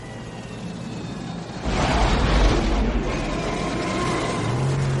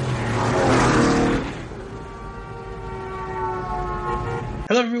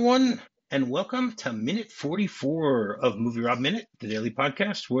everyone, and welcome to Minute 44 of MovieRob Minute, the daily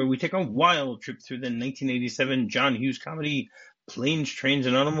podcast where we take a wild trip through the 1987 John Hughes comedy Planes, Trains,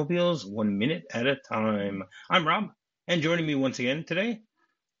 and Automobiles, 1 minute at a time. I'm Rob, and joining me once again today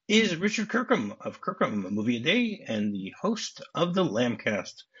is Richard Kirkham of Kirkham Movie a Day and the host of the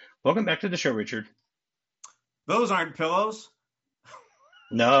Lambcast. Welcome back to the show, Richard. Those aren't pillows.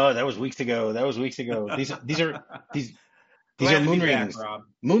 No, that was weeks ago. These are Glad to moon be back, rings. Rob.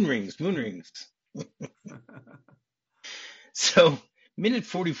 Moon rings. So, minute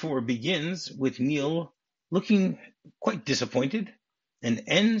 44 begins with Neil looking quite disappointed and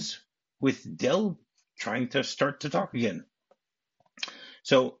ends with Dell trying to start to talk again.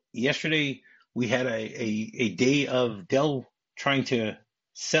 So, yesterday we had a day of Dell trying to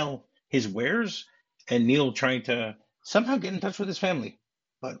sell his wares and Neil trying to somehow get in touch with his family,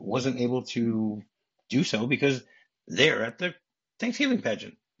 but wasn't able to do so because they're at the Thanksgiving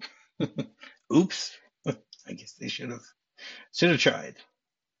pageant. Oops. I guess they should have tried.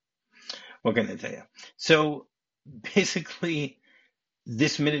 What can I tell you? So basically,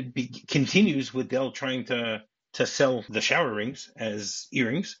 this minute continues with Dell trying to sell the shower rings as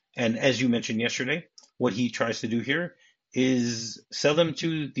earrings. And as you mentioned yesterday, what he tries to do here is sell them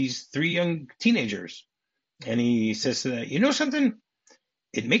to these three young teenagers. And he says to that, you know something?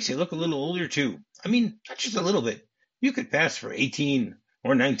 It makes you look a little older too. I mean, not just a little bit. You could pass for 18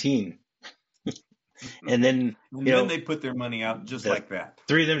 or 19. And then, they put their money out just like that.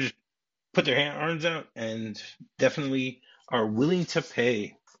 Three of them just put their arms out and definitely are willing to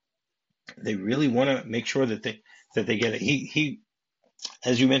pay. They really want to make sure that they get it. He,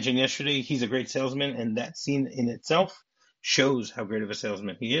 as you mentioned yesterday, he's a great salesman, and that scene in itself shows how great of a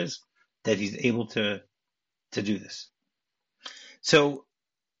salesman he is, that he's able to do this. So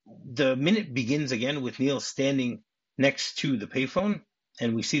the minute begins again with Neil standing next to the payphone,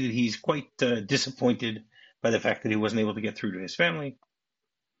 and we see that he's quite disappointed by the fact that he wasn't able to get through to his family.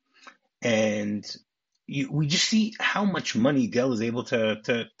 And we just see how much money Dell is able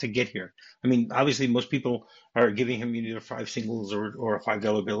to get here. I mean, obviously, most people are giving him either 5 singles or a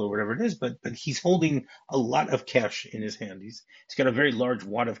 $5 bill or whatever it is, but he's holding a lot of cash in his hand. He's got a very large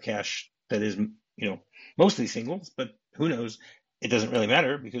wad of cash that is, mostly singles, but who knows? It doesn't really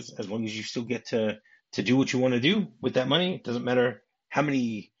matter because as long as you still get to do what you want to do with that money, it doesn't matter how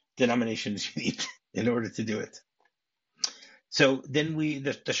many denominations you need in order to do it. So then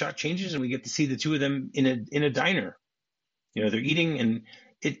the shot changes and we get to see the two of them in a diner. They're eating, and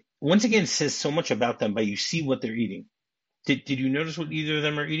it once again says so much about them by you see what they're eating. Did you notice what either of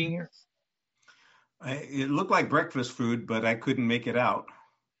them are eating here? It looked like breakfast food, but I couldn't make it out.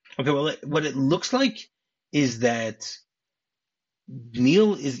 Okay, well, what it looks like is that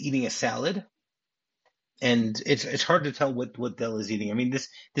Neil is eating a salad, and it's hard to tell what Dell is eating. I mean, this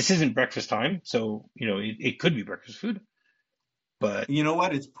isn't breakfast time, so it could be breakfast food. But you know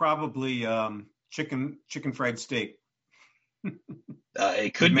what? It's probably chicken fried steak.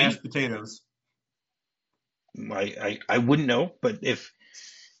 It could be mashed potatoes. I wouldn't know, but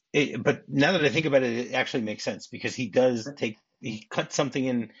but now that I think about it, it actually makes sense because he cuts something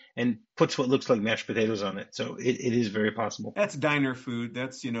in and puts what looks like mashed potatoes on it. So it is very possible. That's diner food.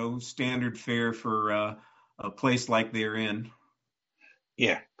 That's, standard fare for a place like they're in.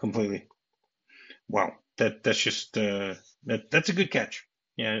 Yeah, completely. Wow. That's just that's a good catch.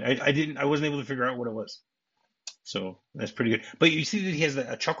 Yeah, I wasn't able to figure out what it was. So that's pretty good. But you see that he has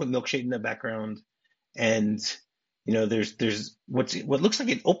a chocolate milkshake in the background, and there's what looks like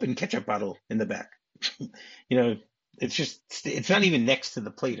an open ketchup bottle in the back. It's not even next to the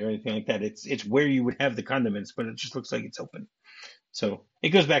plate or anything like that. It's where you would have the condiments, but it just looks like it's open. So it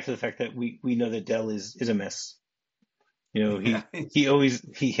goes back to the fact that we know that Dell is a mess.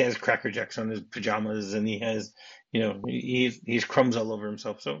 He has Cracker Jacks on his pajamas, and he has he's crumbs all over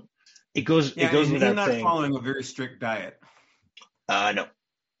himself. So it goes without saying. He's not following a very strict diet. No,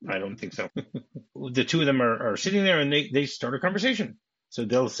 I don't think so. The two of them are sitting there, and they start a conversation. So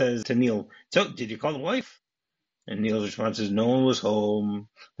Dell says to Neil, "So did you call the wife?" And Neil's response is, "No one was home.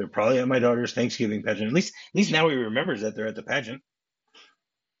 They're probably at my daughter's Thanksgiving pageant. At least now he remembers that they're at the pageant."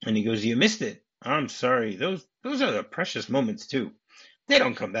 And he goes, "You missed it. I'm sorry. Those are the precious moments too. They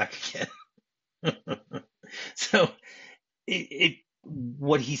don't come back again." So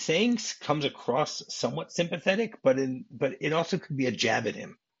what he's saying comes across somewhat sympathetic, but it also could be a jab at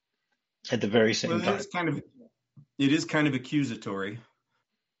him at the very same time. It is kind of accusatory.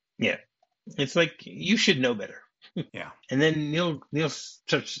 Yeah. It's like, you should know better. Yeah. And then Neil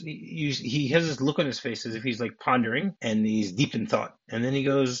starts, he has this look on his face as if he's like pondering and he's deep in thought. And then he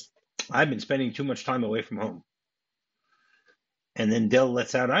goes, "I've been spending too much time away from home." And then Dell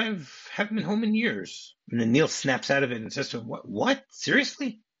lets out, haven't been home in years. And then Neil snaps out of it and says to him, what?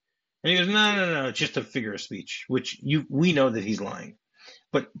 Seriously? And he goes, no, it's just a figure of speech, which we know that he's lying.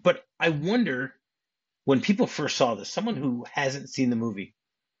 But I wonder, when people first saw this, someone who hasn't seen the movie,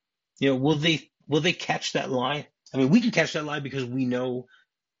 will they catch that lie? I mean, we can catch that lie because we know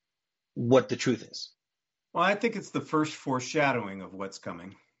what the truth is. Well, I think it's the first foreshadowing of what's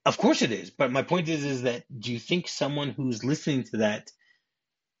coming. Of course it is. But my point is that, do you think someone who's listening to that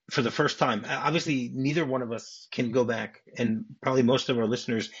for the first time, obviously neither one of us can go back, and probably most of our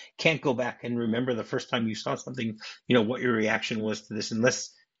listeners can't go back and remember the first time you saw something, what your reaction was to this,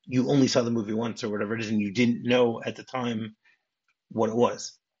 unless you only saw the movie once or whatever it is, and you didn't know at the time what it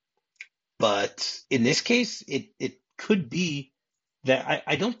was. But in this case, it could be that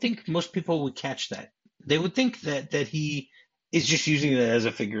I don't think most people would catch that. They would think that he is just using it as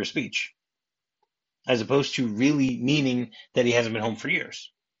a figure of speech, as opposed to really meaning that he hasn't been home for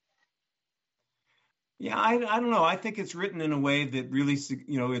years. Yeah, I don't know. I think it's written in a way that really,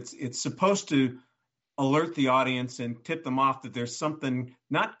 it's supposed to alert the audience and tip them off that there's something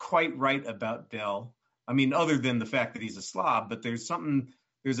not quite right about Dell. I mean, other than the fact that he's a slob, but there's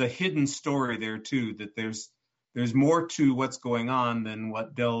a hidden story there too, that there's more to what's going on than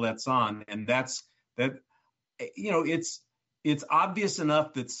what Dell lets on. And it's obvious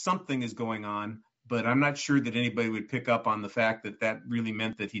enough that something is going on, but I'm not sure that anybody would pick up on the fact that really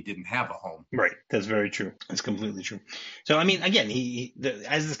meant that he didn't have a home. Right. That's very true. That's completely true. So, I mean, again,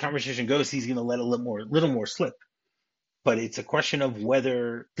 as this conversation goes, he's going to let a little more slip. But it's a question of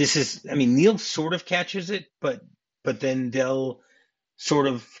whether this is, I mean, Neil sort of catches it, but then Dell sort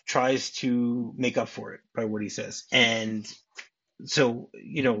of tries to make up for it by what he says. And so,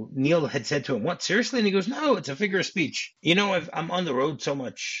 Neil had said to him, what, seriously? And he goes, no, it's a figure of speech. I'm on the road so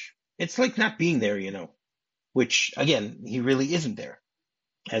much. It's like not being there, which, again, he really isn't there,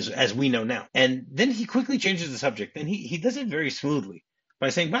 as we know now. And then he quickly changes the subject, and he does it very smoothly by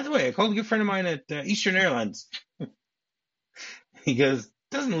saying, by the way, I called a good friend of mine at Eastern Airlines. He goes,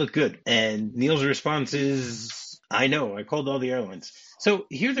 doesn't look good. And Neil's response is, I know, I called all the airlines. So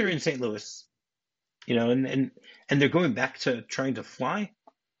here they're in St. Louis, and they're going back to trying to fly.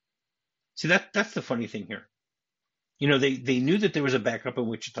 See, that's the funny thing here. They knew that there was a backup in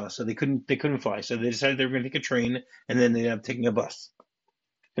Wichita, so they couldn't fly. So they decided they were going to take a train, and then they ended up taking a bus.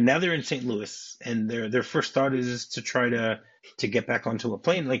 But now they're in St. Louis, and their first thought is to try to get back onto a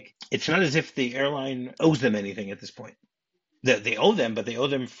plane. Like, it's not as if the airline owes them anything at this point. They owe them, but they owe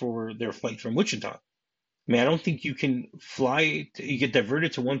them for their flight from Wichita. I mean, I don't think you can you get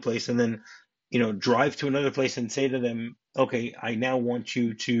diverted to one place and then, drive to another place and say to them, okay, I now want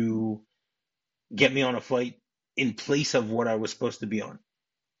you to get me on a flight in place of what I was supposed to be on.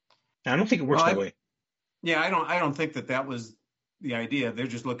 I don't think it works that way. Yeah, I don't think that was the idea. They're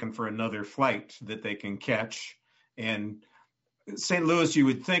just looking for another flight that they can catch. And St. Louis, you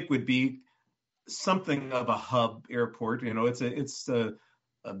would think, would be something of a hub airport. It's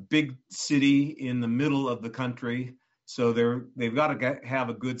a big city in the middle of the country, so they've got to have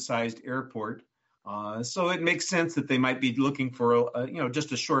a good sized airport. So it makes sense that they might be looking for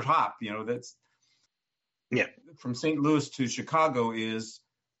just a short hop. That's from St. Louis to Chicago is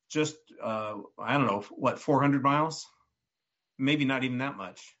just I don't know what, 400 miles, maybe not even that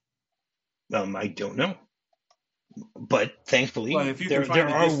much. I don't know. But thankfully, well, there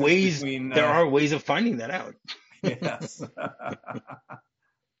are ways of finding that out. Yes.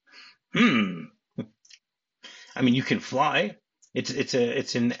 I mean, you can fly. It's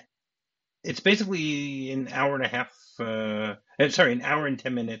basically an hour and a half. An hour and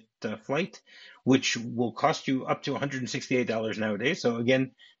 10-minute flight, which will cost you up to $168 nowadays. So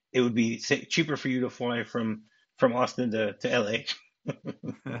again, it would be cheaper for you to fly from Austin to LA.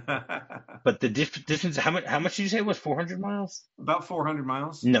 But the distance, how much did you say it was? 400 miles? About 400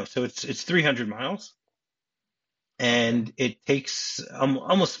 miles. No, so it's 300 miles, and it takes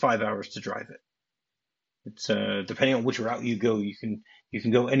almost 5 hours to drive it. It's depending on which route you go, you can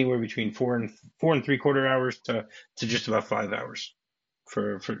go anywhere between 4 and 3/4 hours to just about 5 hours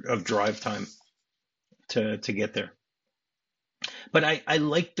of drive time to get there. But I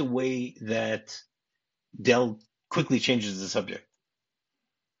like the way that Dell quickly changes the subject.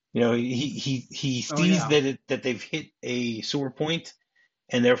 He sees that they've hit a sore point,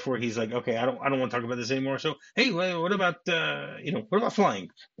 and therefore he's like, okay, I don't want to talk about this anymore. So hey, what about what about flying?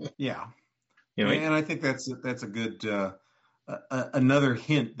 Yeah, and I think that's a good another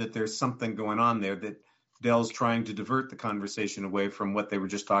hint that there's something going on there, that Dell's trying to divert the conversation away from what they were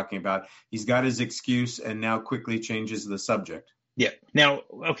just talking about. He's got his excuse and now quickly changes the subject. Yeah. Now,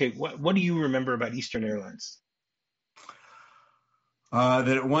 okay, what do you remember about Eastern Airlines? That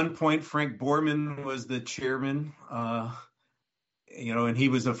at one point Frank Borman was the chairman, and he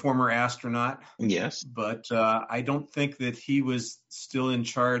was a former astronaut. Yes. But I don't think that he was still in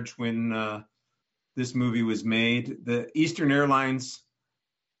charge when this movie was made. The Eastern Airlines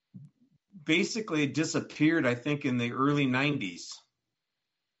basically disappeared, I think, in the early 90s.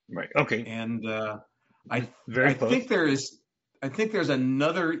 Right. Okay. And I Very I close. think there's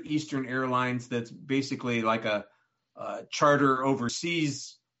another Eastern Airlines that's basically like a charter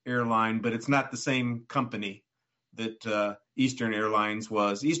overseas airline, but it's not the same company that Eastern Airlines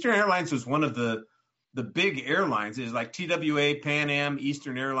was. Eastern Airlines was one of the big airlines. It's like TWA, Pan Am,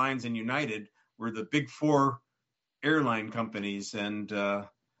 Eastern Airlines, and United were the big four airline companies, and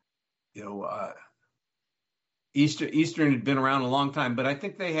Eastern had been around a long time, but I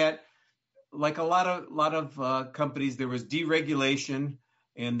think they had, like a lot of companies, there was deregulation,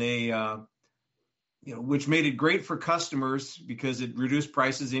 and they which made it great for customers because it reduced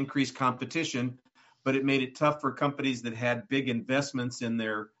prices, increased competition, but it made it tough for companies that had big investments in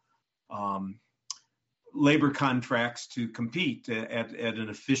their um, labor contracts to compete at an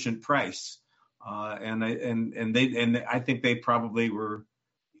efficient price. And I think they probably were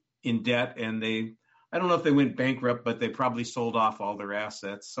in debt, and I don't know if they went bankrupt, but they probably sold off all their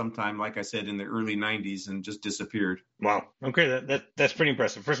assets sometime, like I said, in the early 90s, and just disappeared. Wow. Okay, that's pretty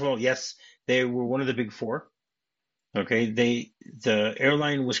impressive. First of all, yes, they were one of the big four. Okay, the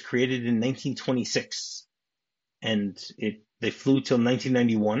airline was created in 1926, and they flew till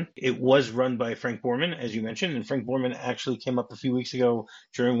 1991. It was run by Frank Borman, as you mentioned, and Frank Borman actually came up a few weeks ago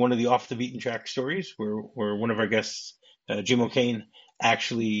during one of the Off the Beaten Track stories, where one of our guests, Jim O'Kane,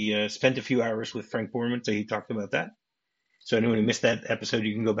 actually spent a few hours with Frank Borman, so he talked about that. So anyone who missed that episode,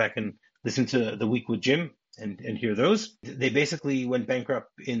 you can go back and listen to the week with Jim and hear those. They basically went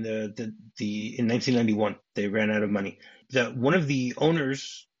bankrupt in in 1991. They ran out of money. One of the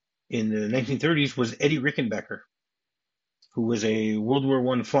owners in the 1930s was Eddie Rickenbacker, who was a World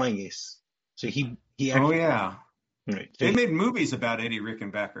War I flying ace. So he Oh, actually, yeah. right. So They made movies about Eddie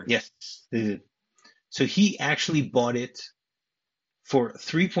Rickenbacker. yes, they did. So he actually bought it for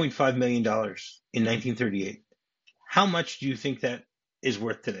 $3.5 million in 1938. How much do you think that is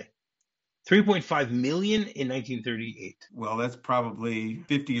worth today? 3.5 million in 1938. Well, that's probably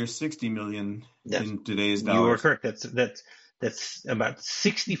 50 or 60 million Yes, in today's you are dollars. correct. That's about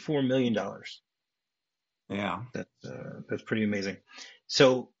 $64 million. Yeah. That's pretty amazing.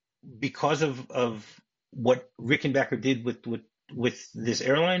 So because of what Rickenbacker did with this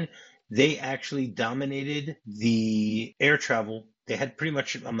airline, they actually dominated the air travel. They had pretty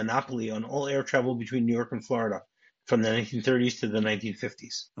much a monopoly on all air travel between New York and Florida from the 1930s to the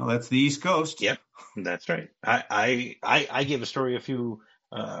 1950s. Well, that's the East Coast. Yep, that's right. I gave a story a few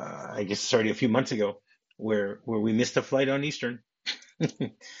months ago where we missed a flight on Eastern.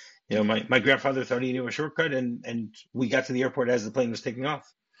 My grandfather thought he knew a shortcut, and we got to the airport as the plane was taking off.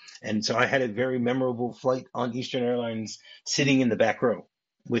 And so I had a very memorable flight on Eastern Airlines, sitting in the back row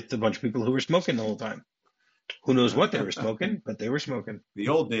with a bunch of people who were smoking the whole time. Who knows what they were smoking, but they were smoking. The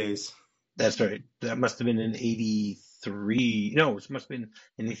old days. That's right. That must have been in 83. No, it must have been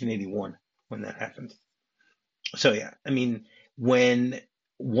in 1981 when that happened. So yeah, I mean, when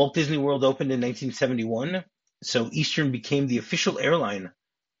Walt Disney World opened in 1971, so Eastern became the official airline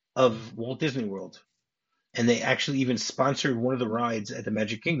of Walt Disney World. And they actually even sponsored one of the rides at the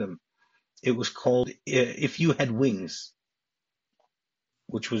Magic Kingdom. It was called If You Had Wings,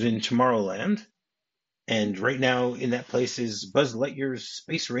 which was in Tomorrowland. And right now in that place is Buzz Lightyear's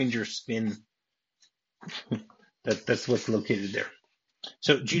Space Ranger spin. That's what's located there.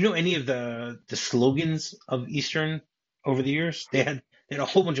 So do you know any of the slogans of Eastern over the years? They had a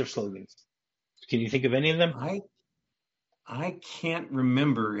whole bunch of slogans. Can you think of any of them? I can't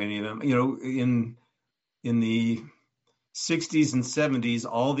remember any of them. In the 60s and 70s,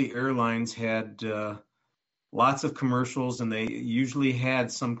 all the airlines had lots of commercials, and they usually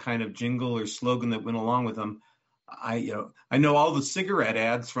had some kind of jingle or slogan that went along with them. I know all the cigarette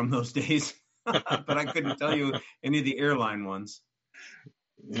ads from those days, but I couldn't tell you any of the airline ones.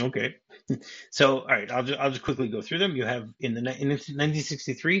 Okay. So, all right, I'll just quickly go through them. You have in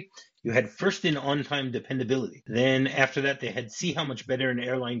 1963, you had first in on-time dependability. Then after that, they had see how much better an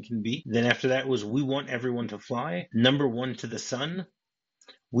airline can be. Then after that was we want everyone to fly. Number one to the sun.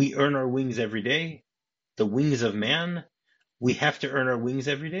 We earn our wings every day. The wings of man. We have to earn our wings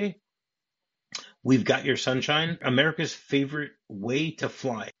every day. We've got your sunshine. America's favorite way to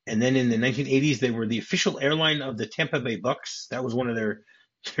fly. And then in the 1980s, they were the official airline of the Tampa Bay Bucks. That was one of their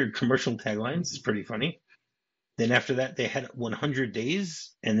commercial taglines. It's pretty funny. Then after that, they had 100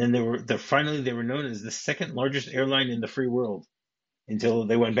 days, and then finally they were known as the second largest airline in the free world. until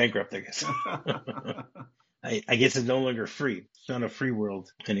they went bankrupt, I guess. I guess it's no longer free. It's not a free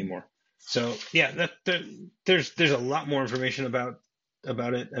world anymore. So yeah, there's a lot more information about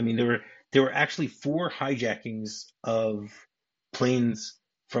it. I mean, there were actually 4 hijackings of planes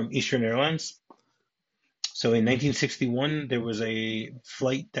from Eastern Airlines. So in 1961, there was a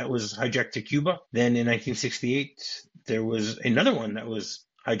flight that was hijacked to Cuba. Then in 1968, there was another one that was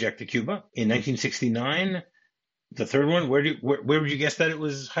hijacked to Cuba. In 1969, the third one, where would you guess that it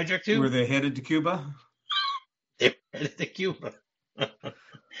was hijacked to? Were they headed to Cuba? They were headed to Cuba.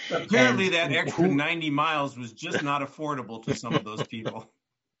 Apparently, that extra 90 miles was just not affordable to some of those people.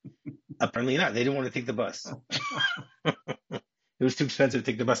 Apparently not. They didn't want to take the bus. It was too expensive to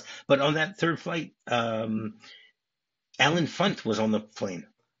take the bus. But on that third flight, Alan Funt was on the plane.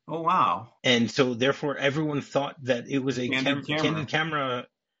 Oh, wow. And so, therefore, everyone thought that it was a Candid camera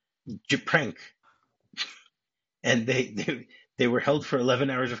prank. And they were held for 11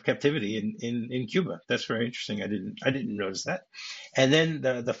 hours of captivity in Cuba. That's very interesting. I didn't notice that. And then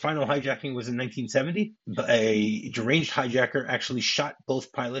the final hijacking was in 1970. A deranged hijacker actually shot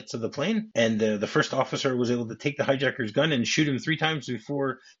both pilots of the plane, and the first officer was able to take the hijacker's gun and shoot him 3 times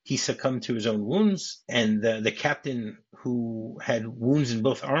before he succumbed to his own wounds. And the captain, who had wounds in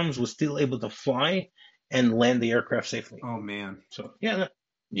both arms, was still able to fly and land the aircraft safely. Oh, man. So yeah,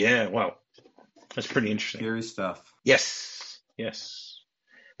 wow. That's pretty interesting. Scary stuff. Yes.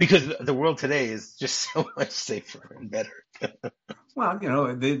 Because the world today is just so much safer and better. Well,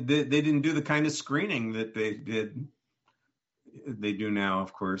 they didn't do the kind of screening that they do now,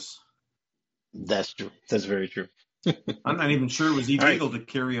 of course. That's true. That's very true. I'm not even sure it was illegal to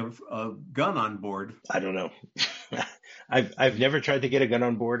carry a gun on board. I don't know. I've never tried to get a gun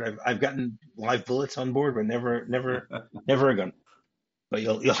on board. I've gotten live bullets on board, but never a gun. But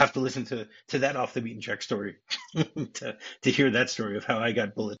you'll have to listen to that off the beaten track story to hear that story of how I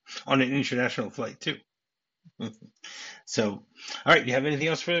got bullet on an international flight too. So, all right, do you have anything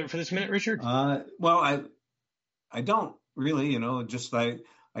else for this minute, Richard? Well, I don't really. Just I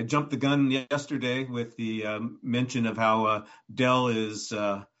jumped the gun yesterday with the mention of how Dell is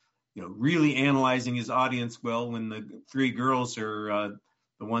really analyzing his audience well when the 3 girls are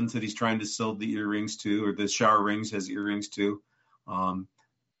the ones that he's trying to sell the earrings to, or the shower rings has earrings to.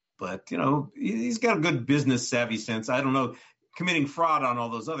 But he's got a good business savvy sense. I don't know. Committing fraud on all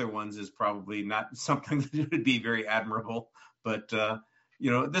those other ones is probably not something that would be very admirable. But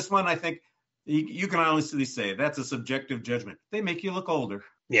this one, I think you can honestly say that's a subjective judgment. They make you look older.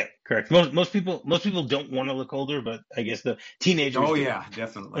 Yeah, correct. Most people don't want to look older, but I guess the teenagers. Oh do. Yeah,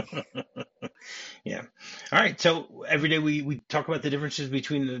 definitely. Yeah. All right. So every day we talk about the differences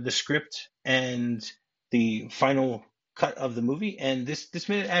between the script and the final cut of the movie, and this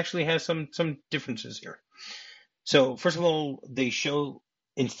minute actually has some differences here. So first of all, they show,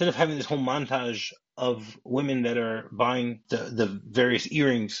 instead of having this whole montage of women that are buying the various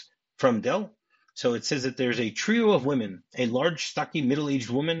earrings from Dell, so it says that there's a trio of women: a large, stocky, middle-aged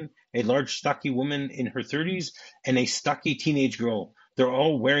woman, a large, stocky woman in her 30s, and a stocky teenage girl. They're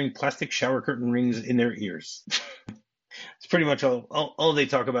all wearing plastic shower curtain rings in their ears. It's pretty much all they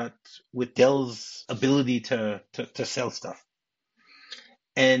talk about with Dell's ability to sell stuff.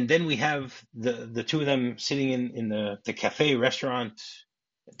 And then we have the 2 of them sitting in the cafe, restaurant,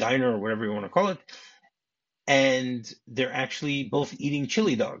 diner, or whatever you want to call it. And they're actually both eating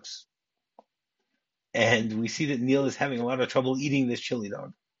chili dogs. And we see that Neil is having a lot of trouble eating this chili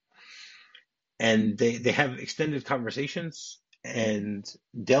dog. And they have extended conversations. And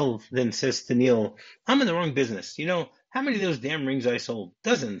Dell then says to Neil, "I'm in the wrong business. How many of those damn rings I sold?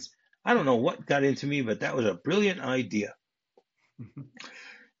 Dozens. I don't know what got into me, but that was a brilliant idea."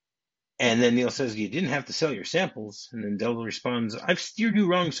 And then Neil says, "You didn't have to sell your samples." And then Dell responds, "I've steered you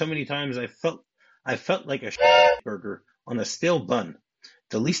wrong so many times. I felt like a burger on a stale bun.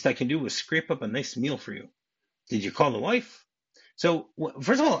 The least I can do was scrape up a nice meal for you. Did you call the wife?" So,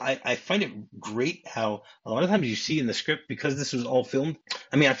 first of all, I find it great how a lot of times you see in the script, because this was all filmed.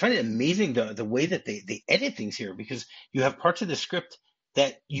 I mean, I find it amazing the way that they edit things here, because you have parts of the script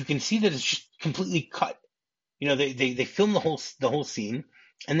that you can see that it's just completely cut. They film the whole scene,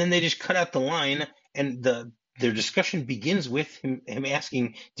 and then they just cut out the line, and their discussion begins with him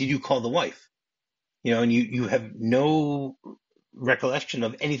asking, "Did you call the wife?" And you have no recollection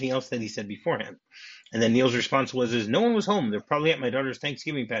of anything else that he said beforehand. And then Neil's response was, "No one was home. They're probably at my daughter's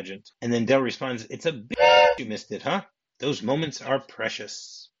Thanksgiving pageant." And then Dell responds, "It's a bitch you missed it, huh? Those moments are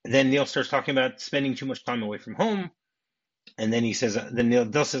precious." And then Neil starts talking about spending too much time away from home. And then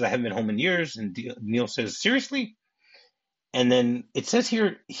Dell says, "I haven't been home in years." And Neil says, "Seriously?" And then it says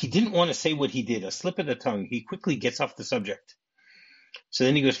here, he didn't want to say what he did, a slip of the tongue. He quickly gets off the subject. So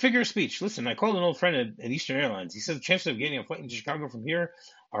then he goes, figure of speech. Listen, I called an old friend at Eastern Airlines. He said the chances of getting a flight into Chicago from here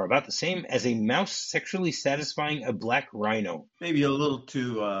are about the same as a mouse sexually satisfying a black rhino. Maybe a little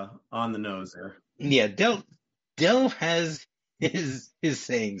too on the nose there. Yeah, Dell has his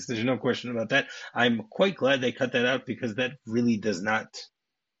sayings. There's no question about that. I'm quite glad they cut that out because that really doesn't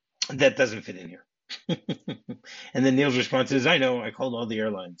fit in here. And then Neil's response is, I know, I called all the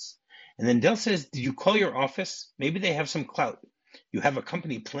airlines. And then Dell says, did you call your office? Maybe they have some clout. You have a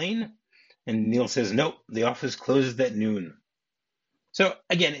company plane? And Neil says, nope, the office closes at noon. So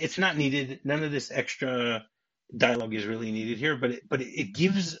again, it's not needed. None of this extra dialogue is really needed here, but it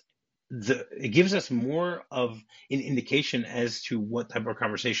gives us more of an indication as to what type of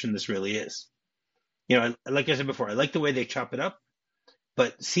conversation this really is. You know, like I said before, I like the way they chop it up,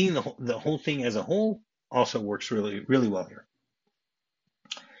 but seeing the whole thing as a whole also works really, really well here.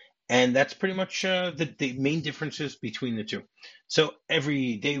 And that's pretty much the main differences between the two. So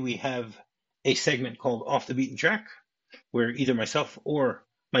every day we have a segment called Off the Beaten Track, where either myself or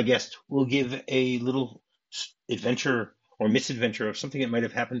my guest will give a little adventure or misadventure of something that might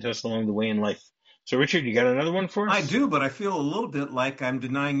have happened to us along the way in life. So, Richard, you got another one for us? I do, but I feel a little bit like I'm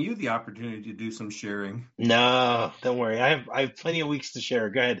denying you the opportunity to do some sharing. No, don't worry. I have plenty of weeks to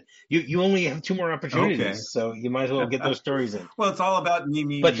share. Go ahead. You only have 2 more opportunities, Okay. So you might as well get those stories in. Well, it's all about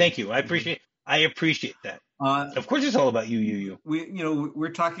me. But thank you. I appreciate that. Of course, it's all about you.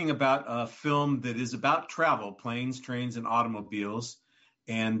 We're talking about a film that is about travel, planes, trains, and automobiles.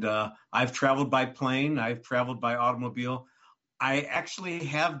 And I've traveled by plane. I've traveled by automobile. I actually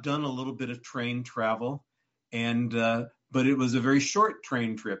have done a little bit of train travel, but it was a very short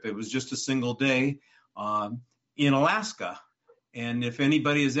train trip. It was just a single day in Alaska. And if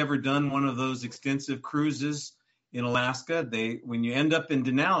anybody has ever done one of those extensive cruises in Alaska, when you end up in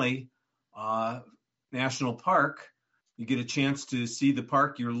Denali National Park, you get a chance to see the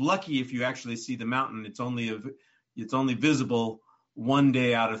park. You're lucky if you actually see the mountain. It's only visible 1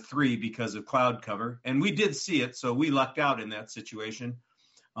 day out of 3 because of cloud cover. And we did see it, so we lucked out in that situation.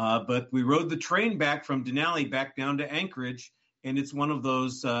 But we rode the train back from Denali back down to Anchorage, and it's one of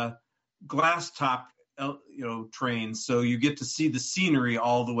those glass top trains, so you get to see the scenery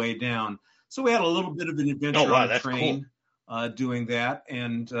all the way down. So we had a little bit of an adventure on the train, cool. Doing that.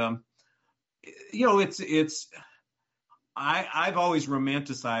 And I've always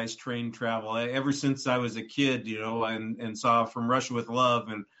romanticized train travel ever since I was a kid, and saw From Russia with Love.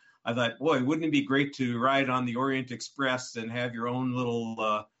 And I thought, boy, wouldn't it be great to ride on the Orient Express and have your own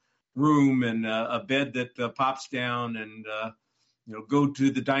little room and a bed that pops down and, go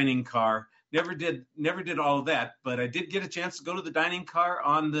to the dining car. Never did all of that, but I did get a chance to go to the dining car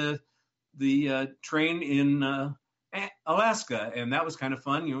on the train in Alaska, and that was kind of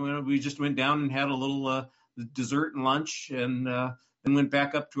fun. We just went down and had a little dessert and lunch, and then went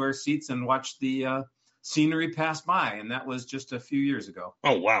back up to our seats and watched the scenery pass by, and that was just a few years ago.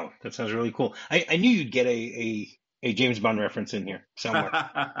 Oh wow, that sounds really cool. I knew you'd get a James Bond reference in here somewhere.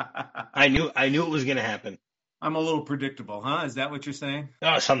 I knew it was going to happen. I'm a little predictable, huh? Is that what you're saying?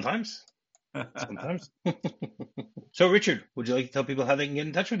 Sometimes. So, Richard, would you like to tell people how they can get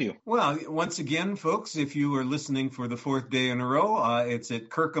in touch with you? Well, once again, folks, if you are listening for the 4th day in a row, it's at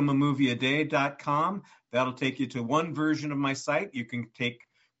kirkhamovieaday.com. That'll take you to one version of my site. You can take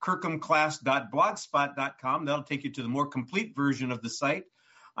kirkhamclass.blogspot.com. That'll take you to the more complete version of the site.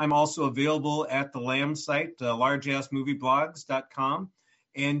 I'm also available at the LAM site, largeassmovieblogs.com.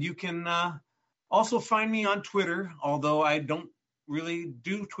 And you can also find me on Twitter, although I don't really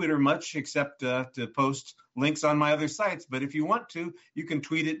do Twitter much except to post links on my other sites. But if you want to, you can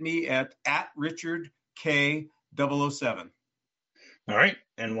tweet at me at RichardK007. All right.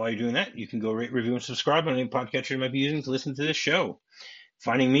 And while you're doing that, you can go rate, review, and subscribe on any podcatcher you might be using to listen to this show.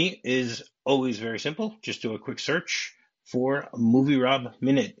 Finding me is always very simple. Just do a quick search for MovieRob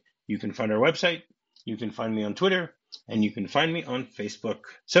Minute. You can find our website. You can find me on Twitter. And you can find me on Facebook.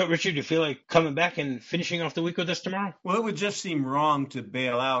 So, Richard, do you feel like coming back and finishing off the week with us tomorrow? Well, it would just seem wrong to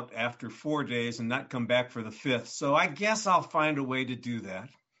bail out after 4 days and not come back for the 5th. So I guess I'll find a way to do that.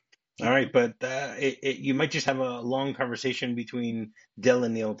 All right, but you might just have a long conversation between Dell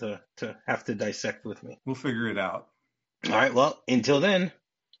and Neil to have to dissect with me. We'll figure it out. All right, well, until then,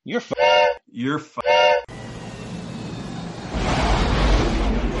 you're fired. You're fired.